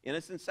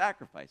innocent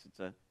sacrifice.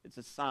 It's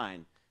a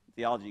sign. In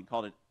theology, you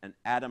called it an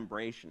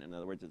adumbration. In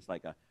other words, it's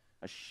like a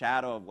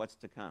shadow of what's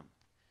to come.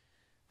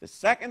 The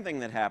second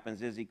thing that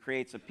happens is he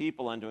creates a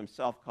people unto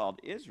himself called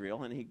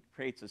Israel, and he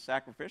creates a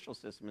sacrificial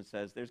system and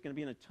says there's going to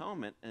be an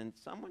atonement, and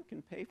someone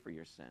can pay for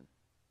your sin.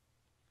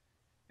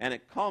 And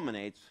it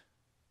culminates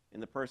in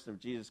the person of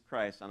Jesus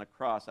Christ on a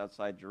cross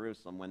outside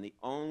Jerusalem, when the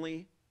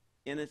only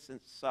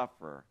innocent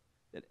sufferer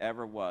that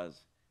ever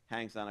was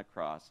hangs on a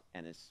cross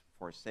and is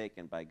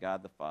forsaken by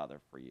God the Father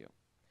for you,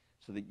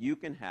 so that you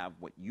can have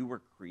what you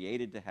were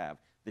created to have,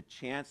 the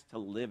chance to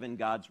live in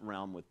God's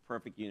realm with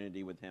perfect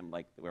unity with him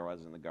like there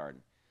was in the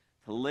garden.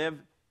 To live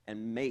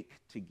and make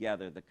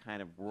together the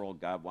kind of world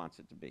God wants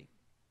it to be.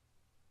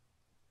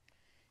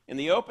 In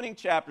the opening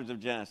chapters of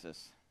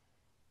Genesis,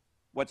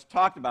 what's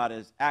talked about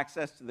is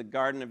access to the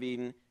Garden of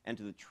Eden and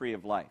to the tree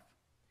of life.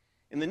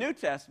 In the New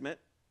Testament,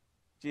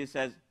 Jesus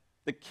says,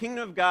 the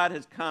kingdom of God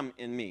has come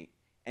in me,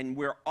 and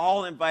we're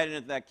all invited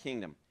into that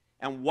kingdom.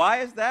 And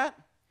why is that?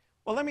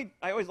 Well,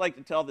 I always like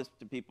to tell this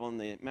to people in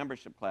the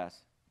membership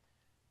class.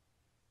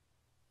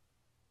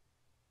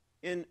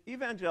 In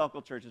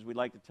evangelical churches, we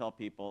like to tell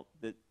people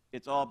that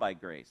it's all by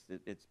grace.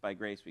 It's by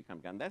grace we come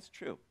to God. And that's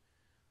true.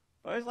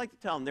 But I always like to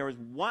tell them there was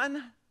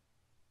one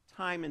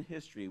time in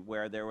history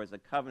where there was a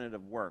covenant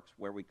of works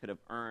where we could have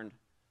earned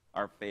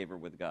our favor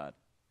with God.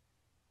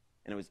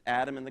 And it was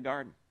Adam in the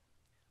garden.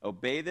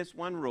 Obey this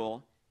one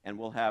rule, and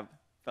we'll have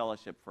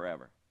fellowship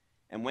forever.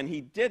 And when he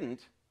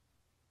didn't,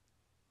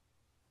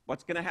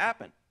 what's going to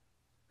happen?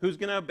 Who's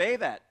going to obey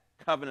that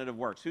covenant of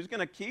works? Who's going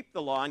to keep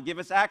the law and give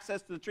us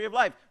access to the tree of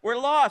life? We're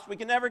lost. We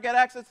can never get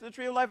access to the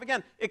tree of life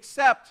again,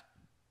 except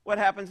what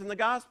happens in the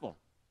gospel.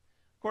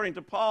 According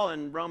to Paul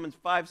in Romans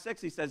 5:6,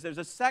 he says there's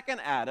a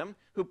second Adam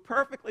who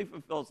perfectly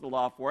fulfills the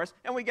law for us,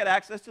 and we get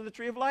access to the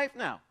tree of life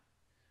now.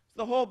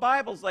 So the whole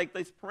Bible's like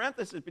this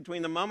parenthesis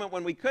between the moment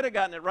when we could have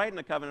gotten it right in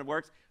the covenant of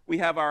works. We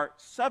have our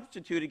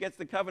substitute who gets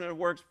the covenant of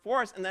works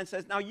for us, and then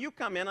says, now you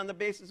come in on the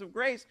basis of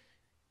grace.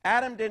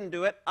 Adam didn't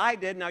do it. I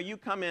did. Now you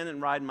come in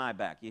and ride my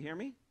back. You hear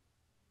me?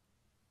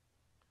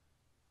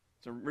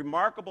 It's a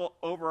remarkable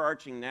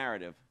overarching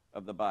narrative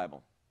of the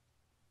Bible.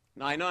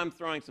 Now, I know I'm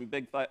throwing some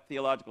big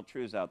theological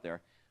truths out there,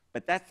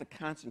 but that's the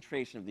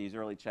concentration of these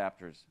early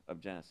chapters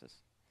of Genesis.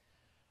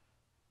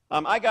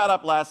 I got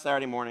up last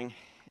Saturday morning,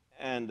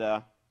 and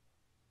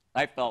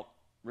I felt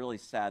really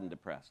sad and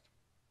depressed.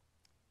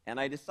 And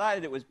I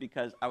decided it was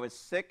because I was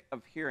sick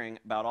of hearing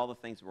about all the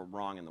things that were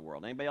wrong in the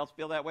world. Anybody else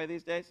feel that way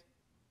these days?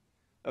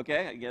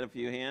 Okay, I get a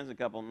few hands, a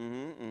couple,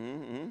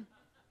 You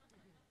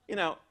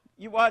know,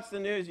 you watch the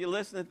news, you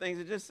listen to things,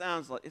 it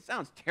sounds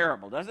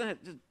terrible, doesn't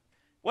it? Just,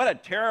 what a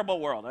terrible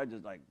world. I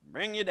just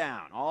bring you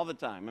down all the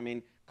time. I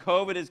mean,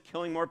 COVID is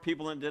killing more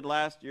people than it did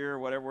last year, or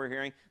whatever we're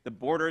hearing. The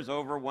border is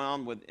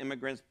overwhelmed with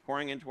immigrants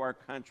pouring into our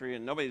country,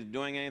 and nobody's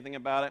doing anything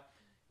about it.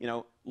 You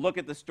know, look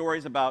at the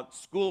stories about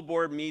school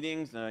board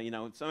meetings. You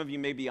know, some of you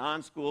may be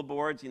on school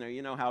boards.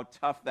 You know how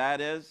tough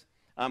that is.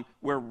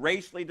 We're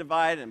racially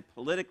divided and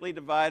politically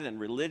divided and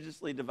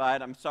religiously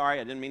divided. I'm sorry,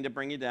 I didn't mean to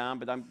bring you down,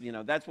 but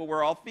that's what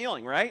we're all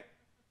feeling, right?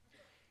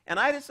 And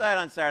I decided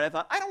on Saturday, I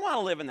thought, I don't want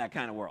to live in that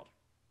kind of world.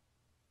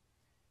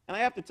 And I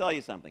have to tell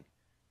you something.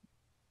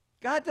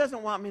 God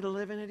doesn't want me to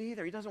live in it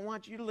either. He doesn't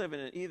want you to live in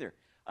it either.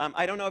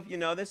 I don't know if you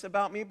know this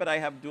about me, but I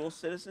have dual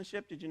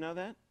citizenship. Did you know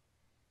that?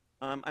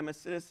 I'm a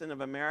citizen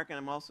of America, and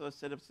I'm also a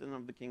citizen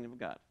of the kingdom of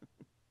God.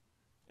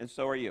 And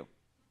so are you.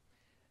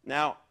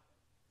 Now,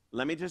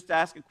 let me just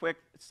ask a quick,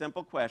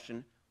 simple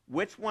question.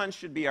 Which one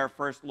should be our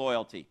first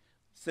loyalty?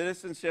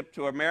 Citizenship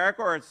to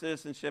America or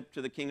citizenship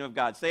to the kingdom of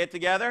God? Say it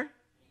together.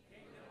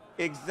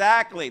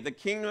 Exactly, the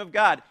kingdom of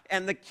God.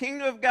 And the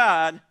kingdom of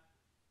God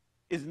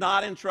is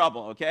not in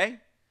trouble, okay?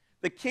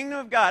 The kingdom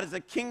of God is a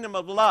kingdom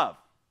of love.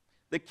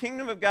 The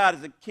kingdom of God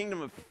is a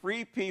kingdom of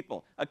free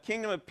people, a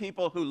kingdom of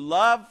people who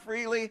love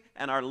freely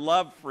and are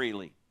loved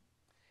freely.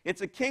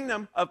 It's a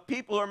kingdom of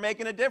people who are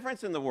making a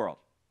difference in the world.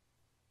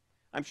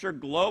 I'm sure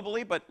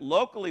globally, but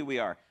locally we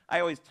are. I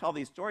always tell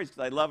these stories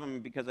because I love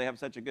them because I have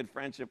such a good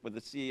friendship with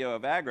the CEO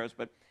of Agros.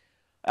 But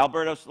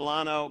Alberto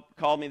Solano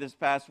called me this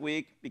past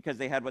week because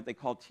they had what they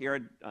call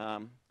Tierra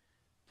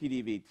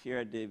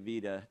de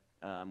Vida,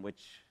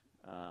 which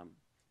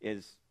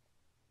is,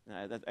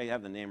 I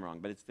have the name wrong,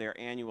 but it's their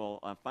annual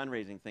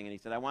fundraising thing. And he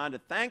said, I wanted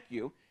to thank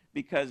you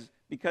because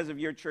of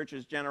your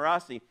church's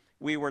generosity.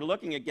 We were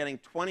looking at getting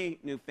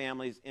 20 new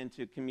families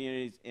into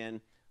communities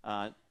in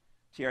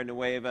Tierra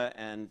Nueva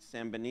and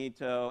San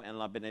Benito and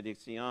La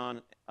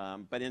Benedicción,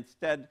 but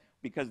instead,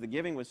 because the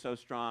giving was so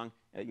strong,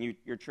 and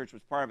your church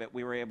was part of it,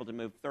 we were able to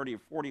move 30 or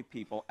 40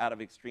 people out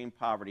of extreme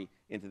poverty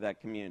into that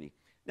community.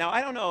 Now,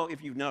 I don't know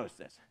if you've noticed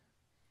this,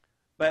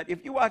 but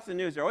if you watch the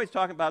news, they're always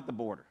talking about the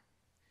border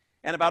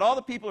and about all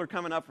the people who are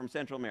coming up from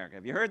Central America.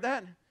 Have you heard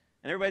that?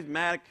 And everybody's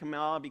mad at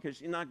Kamala because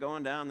she's not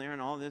going down there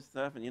and all this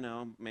stuff, and,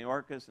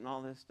 Mayorkas and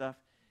all this stuff.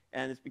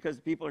 And it's because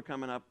the people are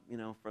coming up,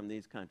 from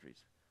these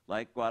countries,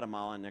 like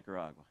Guatemala and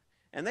Nicaragua.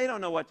 And they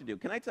don't know what to do.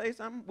 Can I tell you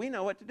something? We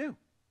know what to do.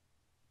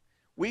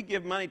 We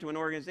give money to an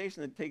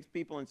organization that takes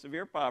people in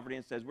severe poverty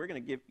and says, we're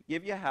going to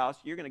give you a house,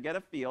 you're going to get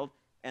a field,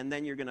 and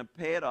then you're going to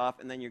pay it off,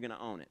 and then you're going to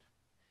own it.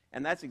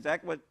 And that's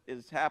exactly what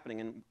is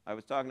happening. And I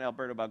was talking to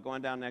Alberto about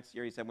going down next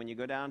year. He said, when you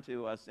go down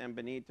to San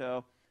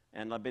Benito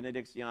and La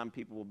Benedicción,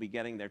 people will be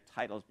getting their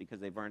titles because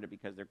they've earned it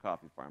because their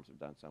coffee farms have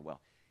done so well.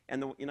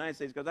 And the United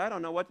States goes, I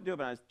don't know what to do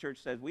about it. The church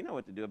says, we know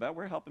what to do about it.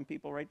 We're helping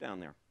people right down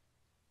there.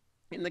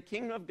 In the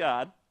kingdom of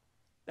God,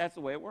 that's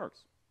the way it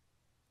works.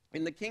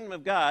 In the kingdom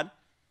of God,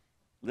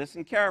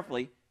 listen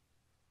carefully,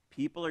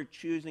 people are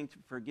choosing to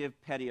forgive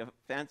petty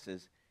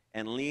offenses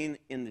and lean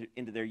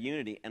into their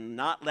unity and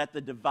not let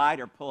the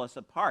divider pull us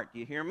apart. Do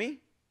you hear me?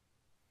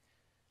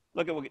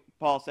 Look at what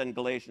Paul said in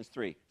Galatians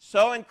 3.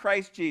 So in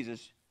Christ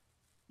Jesus,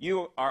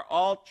 You are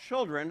all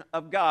children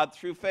of God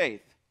through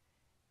faith.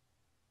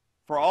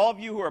 For all of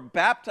you who are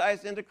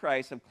baptized into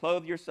Christ have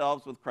clothed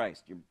yourselves with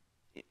Christ. You're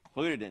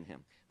included in him.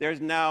 There's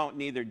now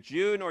neither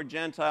Jew nor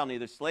Gentile,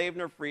 neither slave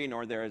nor free,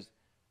 nor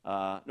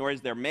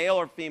is there male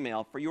or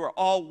female, for you are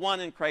all one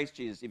in Christ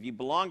Jesus. If you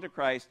belong to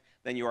Christ,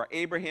 then you are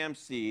Abraham's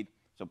seed,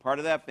 so part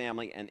of that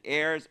family, and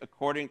heirs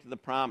according to the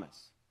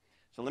promise.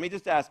 So let me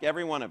just ask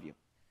every one of you,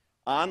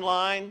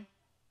 online,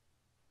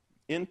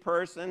 in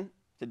person,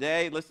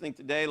 today, listening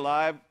today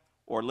live,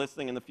 or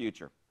listening in the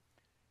future,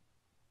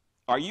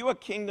 are you a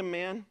kingdom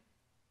man?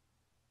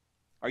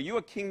 Are you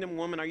a kingdom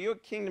woman? Are you a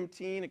kingdom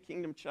teen, a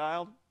kingdom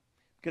child?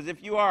 Because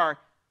if you are,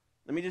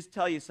 let me just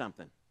tell you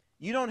something.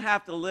 You don't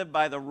have to live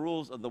by the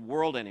rules of the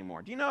world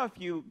anymore. Do you know if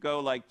you go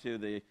like to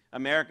the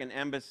American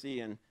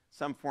embassy in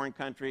some foreign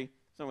country,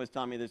 someone was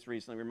telling me this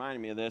recently, reminded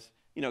me of this,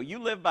 you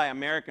live by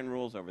American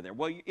rules over there.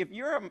 Well, if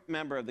you're a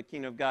member of the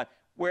kingdom of God,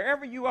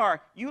 wherever you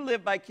are, you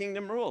live by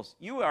kingdom rules.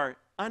 You are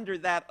under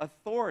that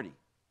authority.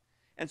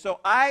 And so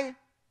I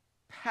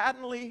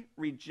patently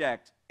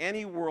reject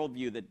any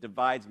worldview that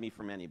divides me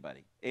from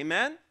anybody.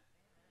 Amen?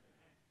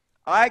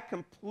 I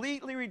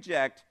completely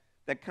reject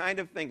the kind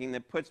of thinking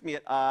that puts me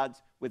at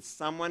odds with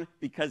someone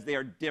because they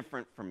are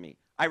different from me.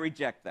 I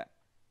reject that.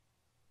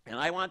 And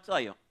I want to tell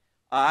you,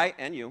 I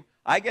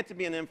get to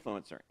be an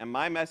influencer, and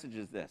my message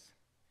is this.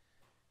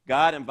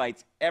 God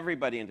invites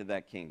everybody into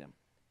that kingdom.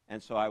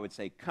 And so I would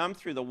say, come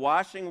through the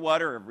washing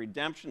water of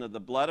redemption of the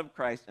blood of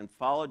Christ and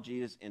follow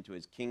Jesus into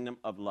his kingdom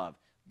of love.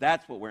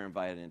 That's what we're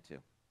invited into.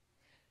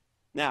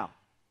 Now,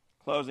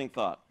 closing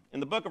thought. In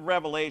the book of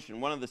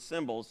Revelation, one of the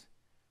symbols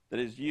that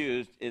is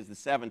used is the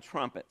 7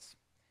 trumpets.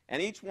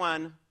 And each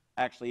one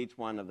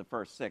of the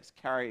first 6,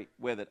 carry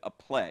with it a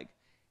plague.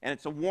 And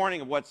it's a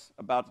warning of what's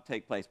about to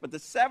take place. But the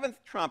 7th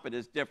trumpet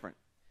is different.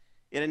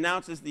 It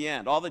announces the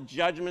end. All the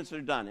judgments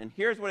are done. And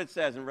here's what it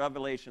says in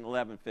Revelation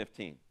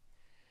 11:15.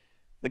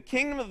 The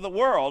kingdom of the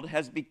world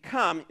has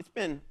become, it's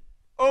been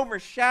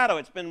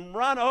overshadowed, it's been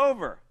run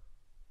over.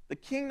 The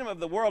kingdom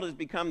of the world has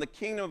become the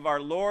kingdom of our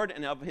Lord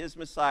and of his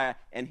Messiah,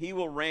 and he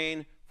will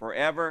reign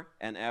forever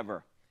and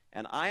ever.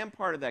 And I am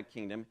part of that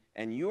kingdom,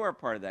 and you are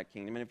part of that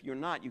kingdom. And if you're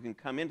not, you can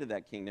come into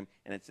that kingdom,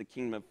 and it's the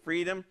kingdom of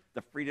freedom,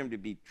 the freedom to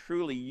be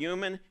truly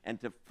human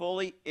and to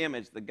fully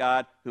image the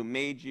God who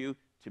made you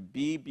to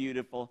be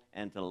beautiful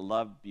and to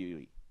love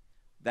beauty.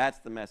 That's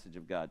the message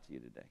of God to you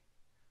today.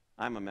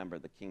 I'm a member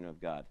of the kingdom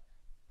of God.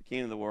 The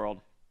kingdom of the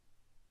world,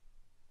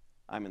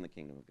 I'm in the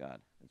kingdom of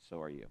God, and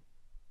so are you.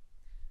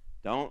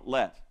 Don't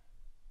let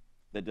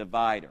the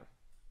divider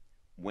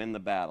win the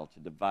battle to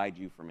divide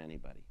you from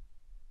anybody.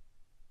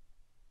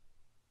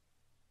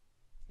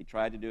 He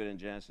tried to do it in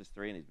Genesis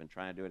 3, and he's been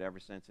trying to do it ever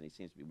since, and he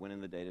seems to be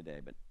winning the day to day,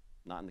 but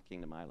not in the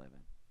kingdom I live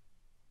in,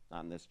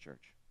 not in this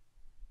church.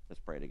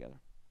 Let's pray together.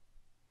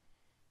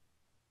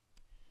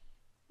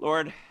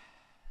 Lord,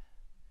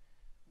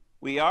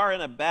 we are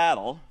in a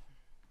battle,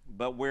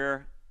 but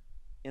we're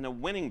in a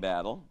winning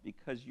battle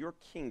because your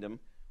kingdom,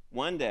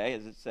 one day,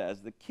 as it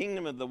says, the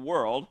kingdom of the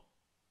world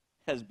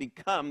has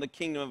become the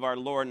kingdom of our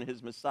Lord and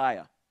his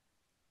Messiah.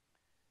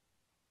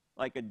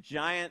 Like a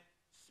giant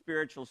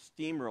spiritual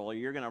steamroller,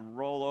 you're going to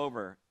roll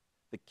over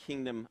the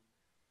kingdom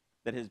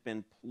that has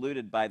been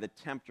polluted by the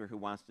tempter who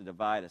wants to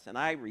divide us. And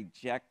I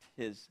reject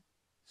his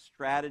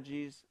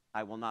strategies.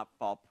 I will not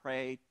fall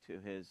prey to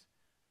his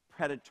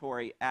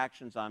predatory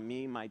actions on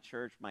me, my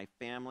church, my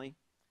family.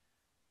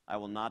 I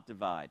will not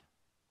divide,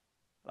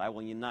 but I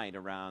will unite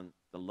around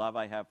the love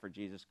I have for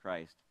Jesus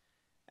Christ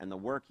and the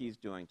work he's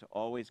doing to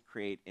always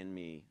create in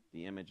me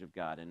the image of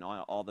God and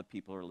all the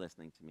people who are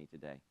listening to me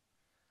today.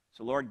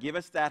 So, Lord, give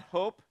us that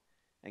hope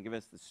and give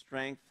us the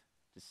strength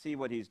to see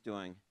what he's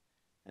doing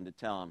and to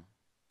tell him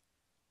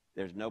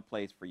there's no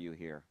place for you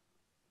here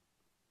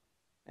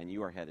and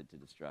you are headed to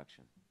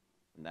destruction.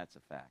 And that's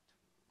a fact.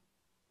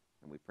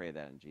 And we pray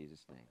that in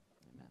Jesus' name.